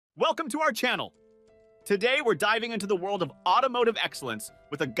Welcome to our channel. Today we're diving into the world of automotive excellence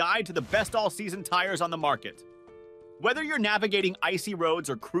with a guide to the best all-season tires on the market. Whether you're navigating icy roads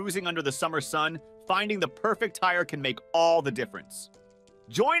or cruising under the summer sun, finding the perfect tire can make all the difference.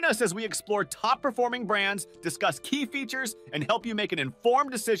 Join us as we explore top-performing brands, discuss key features, and help you make an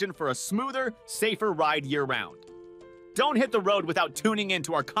informed decision for a smoother, safer ride year-round. Don't hit the road without tuning in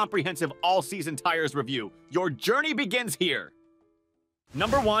to our comprehensive all-season tires review. Your journey begins here.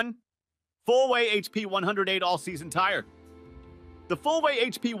 Number 1. Fullway HP 108 All-Season Tire. The Fullway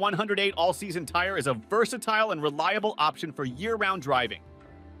HP 108 All-Season Tire is a versatile and reliable option for year-round driving.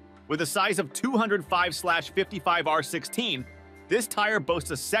 With a size of 205/55R16, this tire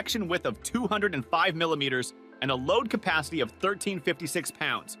boasts a section width of 205 millimeters and a load capacity of 1,356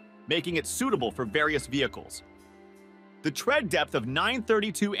 pounds, making it suitable for various vehicles. The tread depth of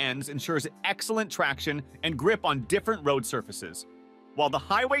 932Ns ensures excellent traction and grip on different road surfaces, while the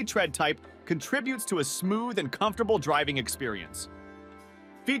highway tread type contributes to a smooth and comfortable driving experience.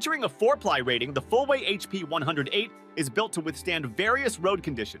 Featuring a 4-ply rating, the Fullway HP 108 is built to withstand various road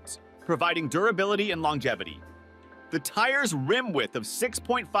conditions, providing durability and longevity. The tire's rim width of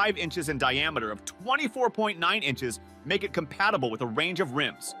 6.5 inches and diameter of 24.9 inches make it compatible with a range of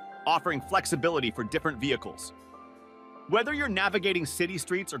rims, offering flexibility for different vehicles. Whether you're navigating city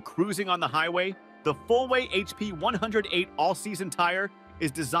streets or cruising on the highway, the Fullway HP 108 All-Season Tire is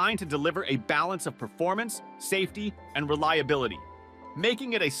designed to deliver a balance of performance, safety, and reliability,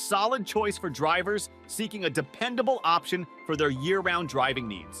 making it a solid choice for drivers seeking a dependable option for their year-round driving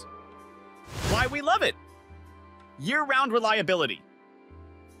needs. Why we love it! Year-round reliability.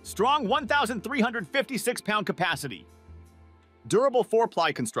 Strong 1,356-pound capacity. Durable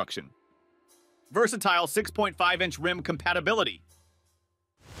 4-ply construction. Versatile 6.5-inch rim compatibility.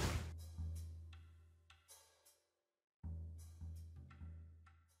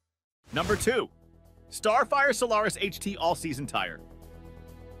 Number 2. Starfire Solaris HT All-Season Tire.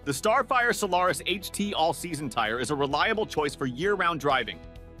 The Starfire Solaris HT All-Season Tire is a reliable choice for year-round driving.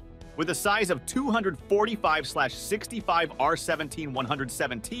 With a size of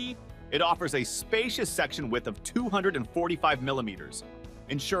 245/65R17-107T, it offers a spacious section width of 245 millimeters,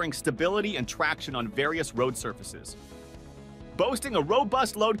 ensuring stability and traction on various road surfaces. Boasting a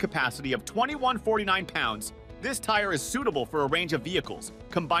robust load capacity of 2,149 pounds, this tire is suitable for a range of vehicles,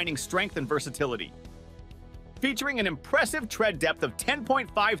 combining strength and versatility. Featuring an impressive tread depth of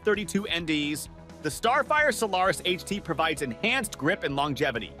 10.532 NDs, the Starfire Solaris HT provides enhanced grip and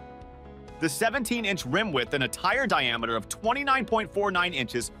longevity. The 17-inch rim width and a tire diameter of 29.49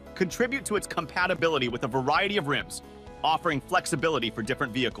 inches contribute to its compatibility with a variety of rims, offering flexibility for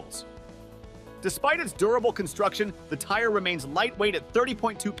different vehicles. Despite its durable construction, the tire remains lightweight at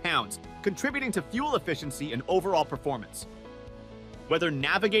 30.2 pounds, contributing to fuel efficiency and overall performance. Whether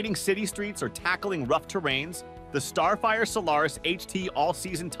navigating city streets or tackling rough terrains, the Starfire Solaris HT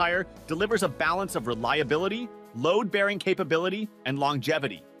All-Season Tire delivers a balance of reliability, load-bearing capability, and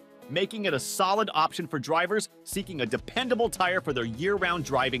longevity, making it a solid option for drivers seeking a dependable tire for their year-round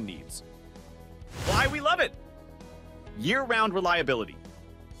driving needs. Why we love it! Year-round reliability.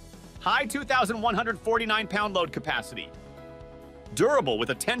 High 2,149-pound load capacity. Durable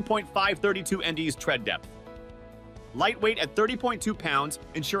with a 10.532 NDs tread depth. Lightweight at 30.2 pounds,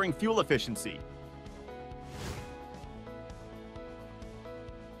 ensuring fuel efficiency.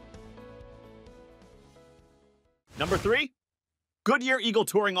 Number 3. Goodyear Eagle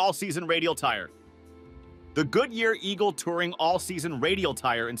Touring All-Season Radial Tire. The Goodyear Eagle Touring All-Season Radial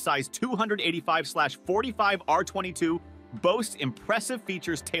Tire in size 285/45R22 boasts impressive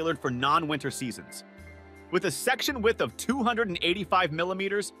features tailored for non-winter seasons. With a section width of 285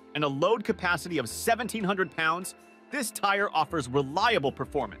 millimeters and a load capacity of 1,700 pounds, this tire offers reliable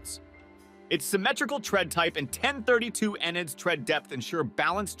performance. Its symmetrical tread type and 1032 NDs tread depth ensure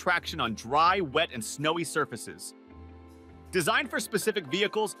balanced traction on dry, wet, and snowy surfaces. Designed for specific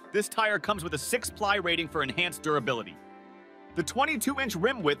vehicles, this tire comes with a 6-ply rating for enhanced durability. The 22-inch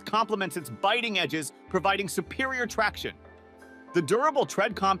rim width complements its biting edges, providing superior traction. The durable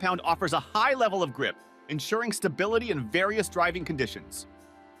tread compound offers a high level of grip, ensuring stability in various driving conditions.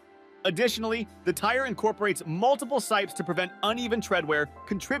 Additionally, the tire incorporates multiple sipes to prevent uneven tread wear,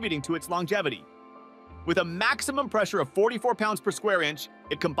 contributing to its longevity. With a maximum pressure of 44 pounds per square inch,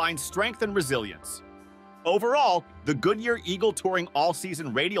 it combines strength and resilience. Overall, the Goodyear Eagle Touring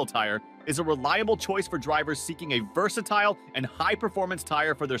All-Season Radial Tire is a reliable choice for drivers seeking a versatile and high-performance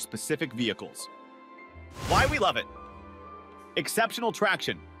tire for their specific vehicles. Why we love it! Exceptional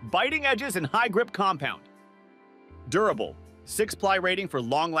traction, biting edges, and high grip compound. Durable, 6-ply rating for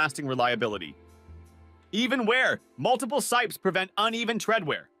long-lasting reliability. Even wear, multiple sipes prevent uneven tread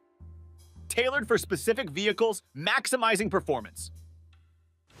wear, tailored for specific vehicles, maximizing performance.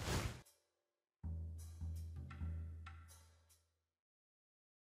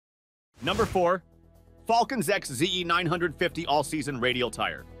 Number 4. Falken ZX ZE 950 All-Season Radial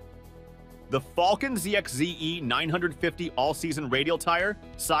Tire. The Falken ZX ZE 950 All-Season Radial Tire,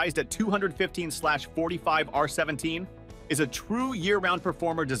 sized at 215/45 R17, is a true year-round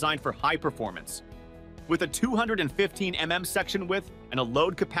performer designed for high performance. With a 215 mm section width and a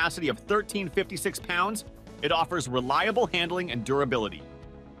load capacity of 1,356 pounds, it offers reliable handling and durability.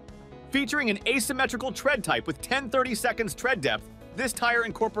 Featuring an asymmetrical tread type with 10/30 seconds tread depth, this tire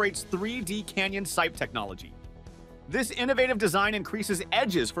incorporates 3D Canyon Sipe technology. This innovative design increases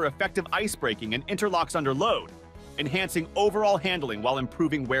edges for effective ice braking and interlocks under load, enhancing overall handling while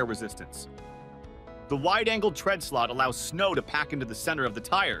improving wear resistance. The wide-angled tread slot allows snow to pack into the center of the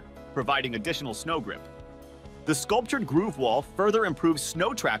tire, providing additional snow grip. The sculptured groove wall further improves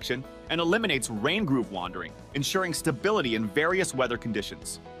snow traction and eliminates rain groove wandering, ensuring stability in various weather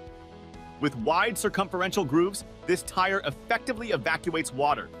conditions. With wide circumferential grooves, this tire effectively evacuates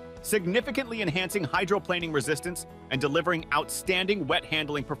water, significantly enhancing hydroplaning resistance and delivering outstanding wet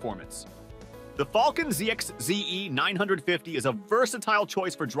handling performance. The Falken ZX ZE 950 is a versatile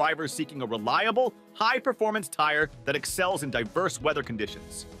choice for drivers seeking a reliable, high-performance tire that excels in diverse weather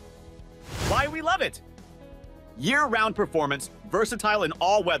conditions. Why we love it! Year-round performance, versatile in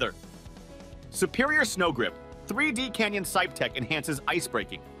all weather. Superior snow grip, 3D Canyon Sipe Tech enhances ice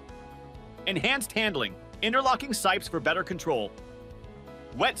braking. Enhanced handling, interlocking sipes for better control.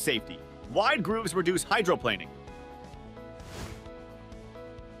 Wet safety, wide grooves reduce hydroplaning.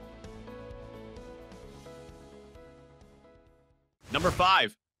 Number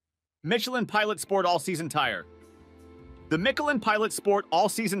 5. Michelin Pilot Sport All-Season Tire. The Michelin Pilot Sport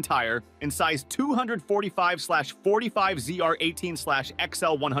All-Season Tire in size 245/45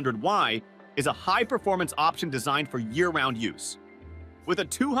 ZR18/XL100Y is a high-performance option designed for year-round use. With a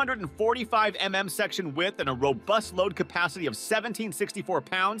 245 mm section width and a robust load capacity of 1,764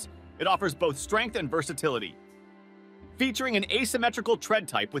 pounds, it offers both strength and versatility. Featuring an asymmetrical tread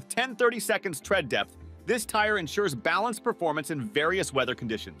type with 10/30 seconds tread depth, this tire ensures balanced performance in various weather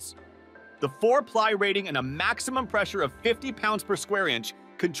conditions. The 4-ply rating and a maximum pressure of 50 pounds per square inch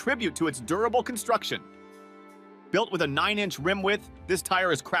contribute to its durable construction. Built with a 9-inch rim width, this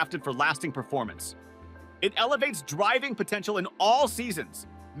tire is crafted for lasting performance. It elevates driving potential in all seasons,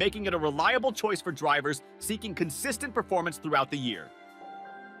 making it a reliable choice for drivers seeking consistent performance throughout the year.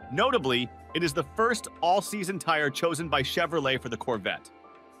 Notably, it is the first all-season tire chosen by Chevrolet for the Corvette,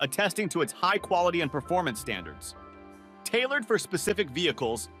 attesting to its high quality and performance standards. Tailored for specific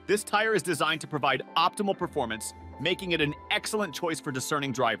vehicles, this tire is designed to provide optimal performance, making it an excellent choice for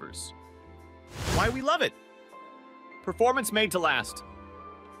discerning drivers. Why we love it! Performance made to last.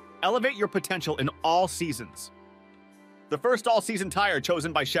 Elevate your potential in all seasons. The first all-season tire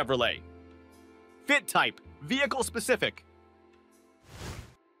chosen by Chevrolet. Fit type, vehicle specific.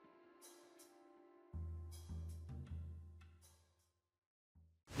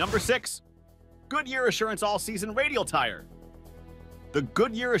 Number 6. Goodyear Assurance All-Season Radial Tire. The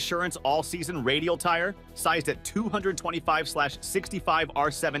Goodyear Assurance All-Season Radial Tire, sized at 225/65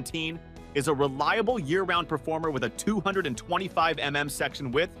 R17, is a reliable year-round performer with a 225 mm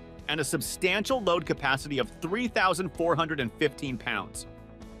section width and a substantial load capacity of 3,415 pounds.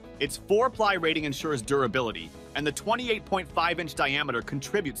 Its 4-ply rating ensures durability, and the 28.5-inch diameter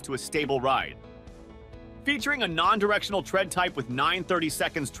contributes to a stable ride. Featuring a non-directional tread type with 9/30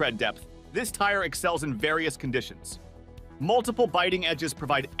 seconds tread depth, this tire excels in various conditions. Multiple biting edges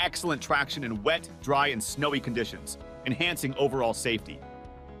provide excellent traction in wet, dry, and snowy conditions, enhancing overall safety.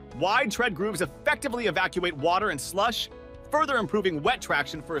 Wide tread grooves effectively evacuate water and slush, further improving wet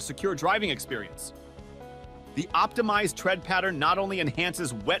traction for a secure driving experience. The optimized tread pattern not only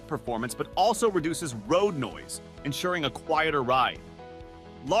enhances wet performance but also reduces road noise, ensuring a quieter ride.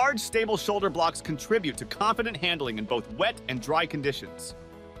 Large, stable shoulder blocks contribute to confident handling in both wet and dry conditions.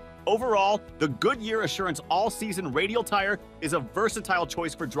 Overall, the Goodyear Assurance All-Season Radial Tire is a versatile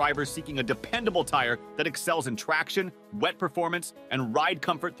choice for drivers seeking a dependable tire that excels in traction, wet performance, and ride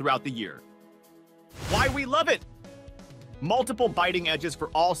comfort throughout the year. Why we love it! Multiple biting edges for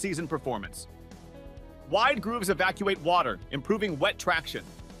all-season performance. Wide grooves evacuate water, improving wet traction.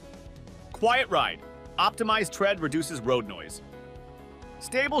 Quiet ride. Optimized tread reduces road noise.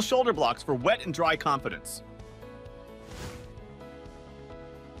 Stable shoulder blocks for wet and dry confidence.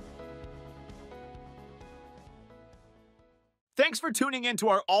 Thanks for tuning in to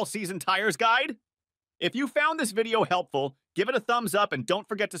our all-season tires guide. If you found this video helpful, give it a thumbs up and don't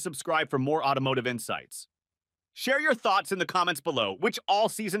forget to subscribe for more automotive insights. Share your thoughts in the comments below. Which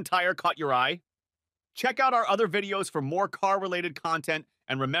all-season tire caught your eye? Check out our other videos for more car-related content,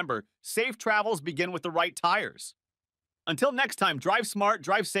 and remember, safe travels begin with the right tires. Until next time, drive smart,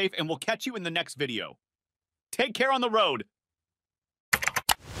 drive safe, and we'll catch you in the next video. Take care on the road.